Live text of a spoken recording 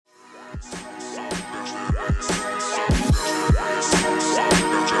What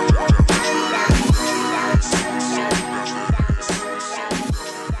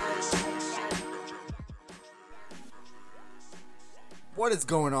is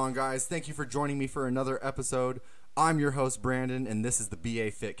going on, guys? Thank you for joining me for another episode. I'm your host, Brandon, and this is the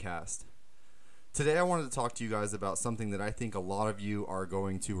BA Fitcast. Today I wanted to talk to you guys about something that I think a lot of you are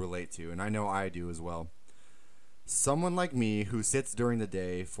going to relate to, and I know I do as well. Someone like me who sits during the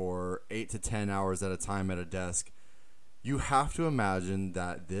day for 8 to 10 hours at a time at a desk, you have to imagine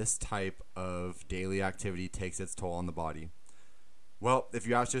that this type of daily activity takes its toll on the body. Well, if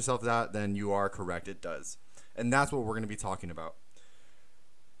you ask yourself that, then you are correct, it does. And that's what we're going to be talking about.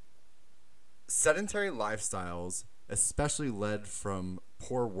 Sedentary lifestyles, especially led from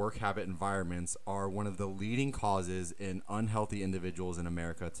poor work habit environments, are one of the leading causes in unhealthy individuals in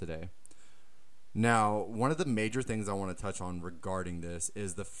America today. Now, one of the major things I want to touch on regarding this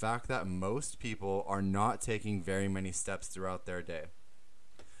is the fact that most people are not taking very many steps throughout their day.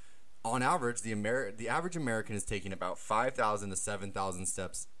 On average, the average American is taking about 5,000 to 7,000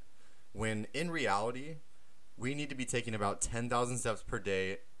 steps, when in reality, we need to be taking about 10,000 steps per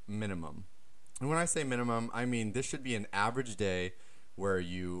day minimum. And when I say minimum, I mean this should be an average day where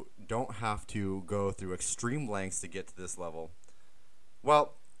you don't have to go through extreme lengths to get to this level.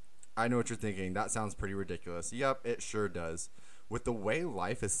 Well, I know what you're thinking. That sounds pretty ridiculous. Yep, it sure does. With the way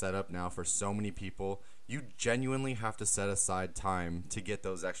life is set up now for so many people, you genuinely have to set aside time to get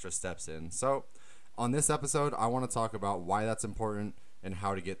those extra steps in. So, on this episode, I want to talk about why that's important and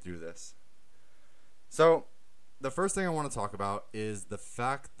how to get through this. So, the first thing I want to talk about is the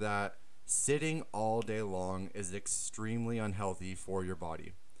fact that sitting all day long is extremely unhealthy for your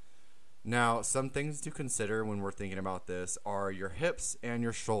body. Now, some things to consider when we're thinking about this are your hips and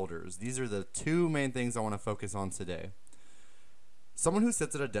your shoulders. These are the two main things I want to focus on today. Someone who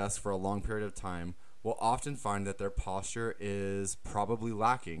sits at a desk for a long period of time will often find that their posture is probably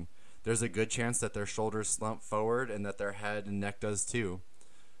lacking. There's a good chance that their shoulders slump forward and that their head and neck does too.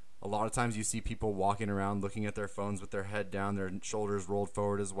 A lot of times you see people walking around looking at their phones with their head down, their shoulders rolled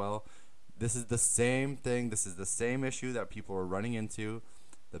forward as well. This is the same thing. This is the same issue that people are running into,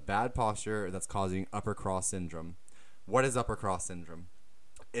 the bad posture that's causing upper cross syndrome. What is upper cross syndrome?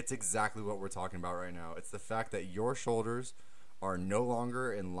 It's exactly what we're talking about right now. It's the fact that your shoulders are no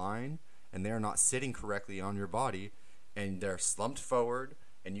longer in line and they are not sitting correctly on your body, and they're slumped forward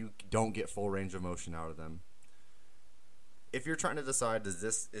and you don't get full range of motion out of them. If you're trying to decide, is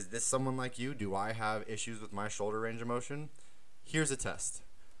this someone like you? Do I have issues with my shoulder range of motion? Here's a test.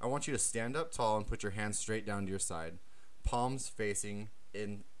 I want you to stand up tall and put your hands straight down to your side, palms facing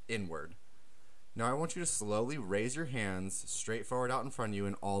inward. Now I want you to slowly raise your hands straight forward out in front of you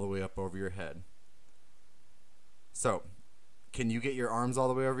and all the way up over your head. So, can you get your arms all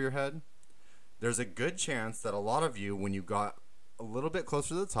the way over your head? There's a good chance that a lot of you, when you got a little bit closer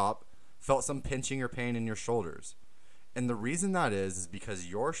to the top, felt some pinching or pain in your shoulders. And the reason that is because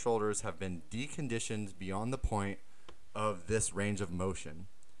your shoulders have been deconditioned beyond the point of this range of motion.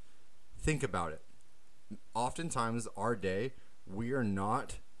 Think about it. Oftentimes, our day, we are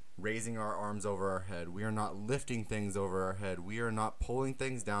not raising our arms over our head. We are not lifting things over our head. We are not pulling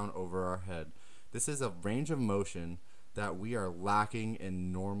things down over our head. This is a range of motion that we are lacking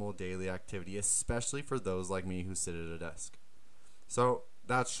in normal daily activity, especially for those like me who sit at a desk. So,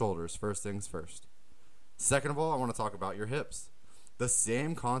 that's shoulders, first things first. Second of all, I want to talk about your hips. The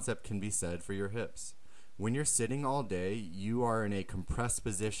same concept can be said for your hips. When you're sitting all day, you are in a compressed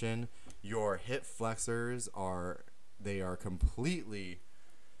position. Your hip flexors are completely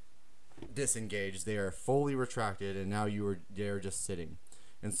disengaged. They are fully retracted, and now they're just sitting.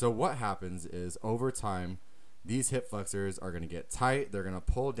 And so what happens is, over time, these hip flexors are going to get tight. They're going to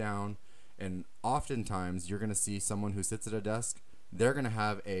pull down, and oftentimes you're going to see someone who sits at a desk, they're going to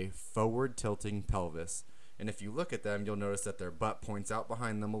have a forward tilting pelvis. And if you look at them, you'll notice that their butt points out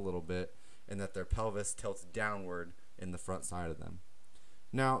behind them a little bit, and that their pelvis tilts downward in the front side of them.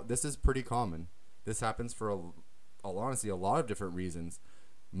 Now, this is pretty common. This happens for, honestly, a lot of different reasons.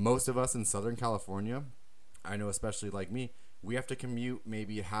 Most of us in Southern California, I know especially like me, we have to commute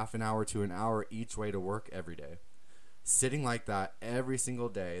maybe half an hour to an hour each way to work every day. Sitting like that every single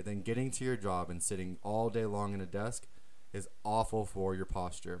day, then getting to your job and sitting all day long in a desk is awful for your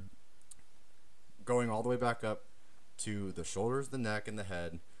posture. Going all the way back up to the shoulders, the neck, and the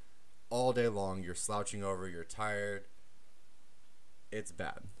head, all day long, you're slouching over, you're tired. It's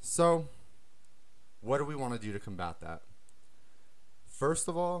bad. So, what do we want to do to combat that? First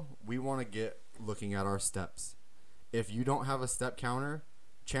of all, we want to get looking at our steps. If you don't have a step counter,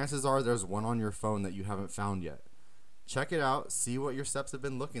 chances are there's one on your phone that you haven't found yet. Check it out, see what your steps have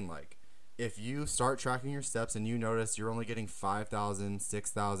been looking like. If you start tracking your steps and you notice you're only getting 5,000,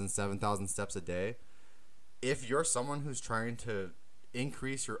 6,000, 7,000 steps a day, if you're someone who's trying to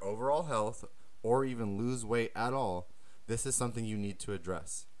increase your overall health or even lose weight at all, this is something you need to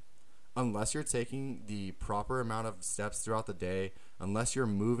address. Unless you're taking the proper amount of steps throughout the day, unless you're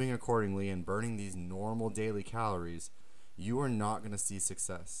moving accordingly and burning these normal daily calories, you are not going to see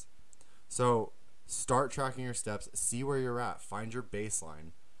success. So start tracking your steps, see where you're at, find your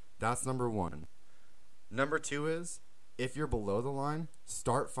baseline. That's number one. Number two is, if you're below the line,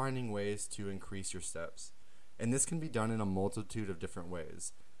 start finding ways to increase your steps. And this can be done in a multitude of different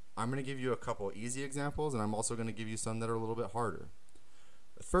ways. I'm going to give you a couple easy examples, and I'm also going to give you some that are a little bit harder.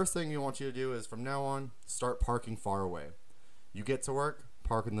 The first thing we want you to do is, from now on, start parking far away. You get to work,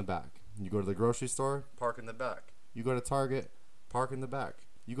 park in the back. You go to the grocery store, park in the back. You go to Target, park in the back.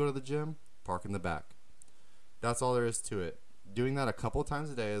 You go to the gym, park in the back. That's all there is to it. Doing that a couple times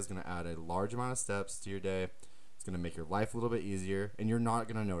a day is going to add a large amount of steps to your day. It's going to make your life a little bit easier, and you're not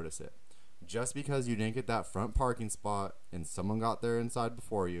going to notice it. Just because you didn't get that front parking spot and someone got there inside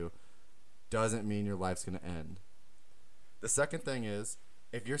before you doesn't mean your life's going to end. The second thing is,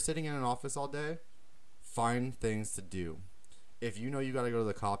 if you're sitting in an office all day, find things to do. If you know you got to go to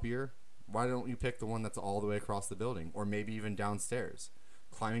the copier, why don't you pick the one that's all the way across the building, or maybe even downstairs?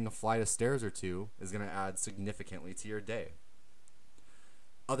 Climbing a flight of stairs or two is going to add significantly to your day.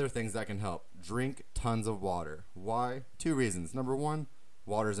 Other things that can help: drink tons of water. Why? 2 reasons. Number 1,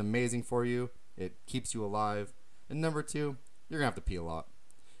 water is amazing for you. It keeps you alive. And number 2, you're going to have to pee a lot.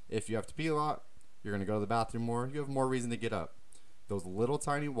 If you have to pee a lot, you're going to go to the bathroom more. You have more reason to get up. Those little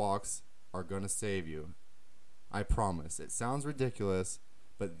tiny walks are going to save you. I promise. It sounds ridiculous,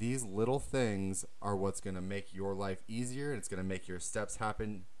 but these little things are what's going to make your life easier, and it's going to make your steps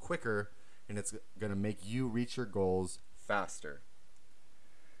happen quicker, and it's going to make you reach your goals faster.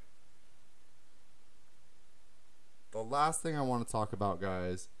 The last thing I want to talk about,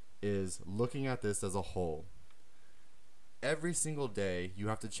 guys, is looking at this as a whole. Every single day, you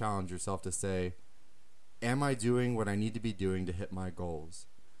have to challenge yourself to say, am I doing what I need to be doing to hit my goals?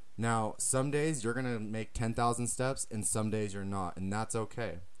 Now, some days you're going to make 10,000 steps, and some days you're not, and that's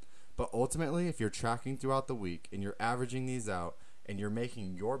okay. But ultimately, if you're tracking throughout the week, and you're averaging these out, and you're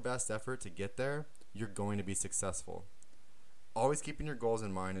making your best effort to get there, you're going to be successful. Always keeping your goals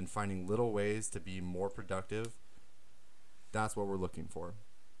in mind and finding little ways to be more productive. That's what we're looking for.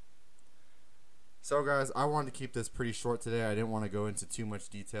 So guys, I wanted to keep this pretty short today. I didn't want to go into too much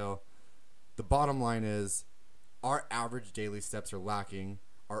detail. The bottom line is, our average daily steps are lacking.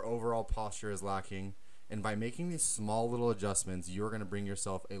 Our overall posture is lacking. And by making these small little adjustments, you're going to bring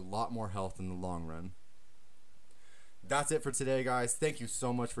yourself a lot more health in the long run. That's it for today, guys. Thank you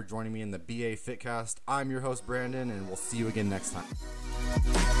so much for joining me in the BA Fitcast. I'm your host, Brandon, and we'll see you again next time.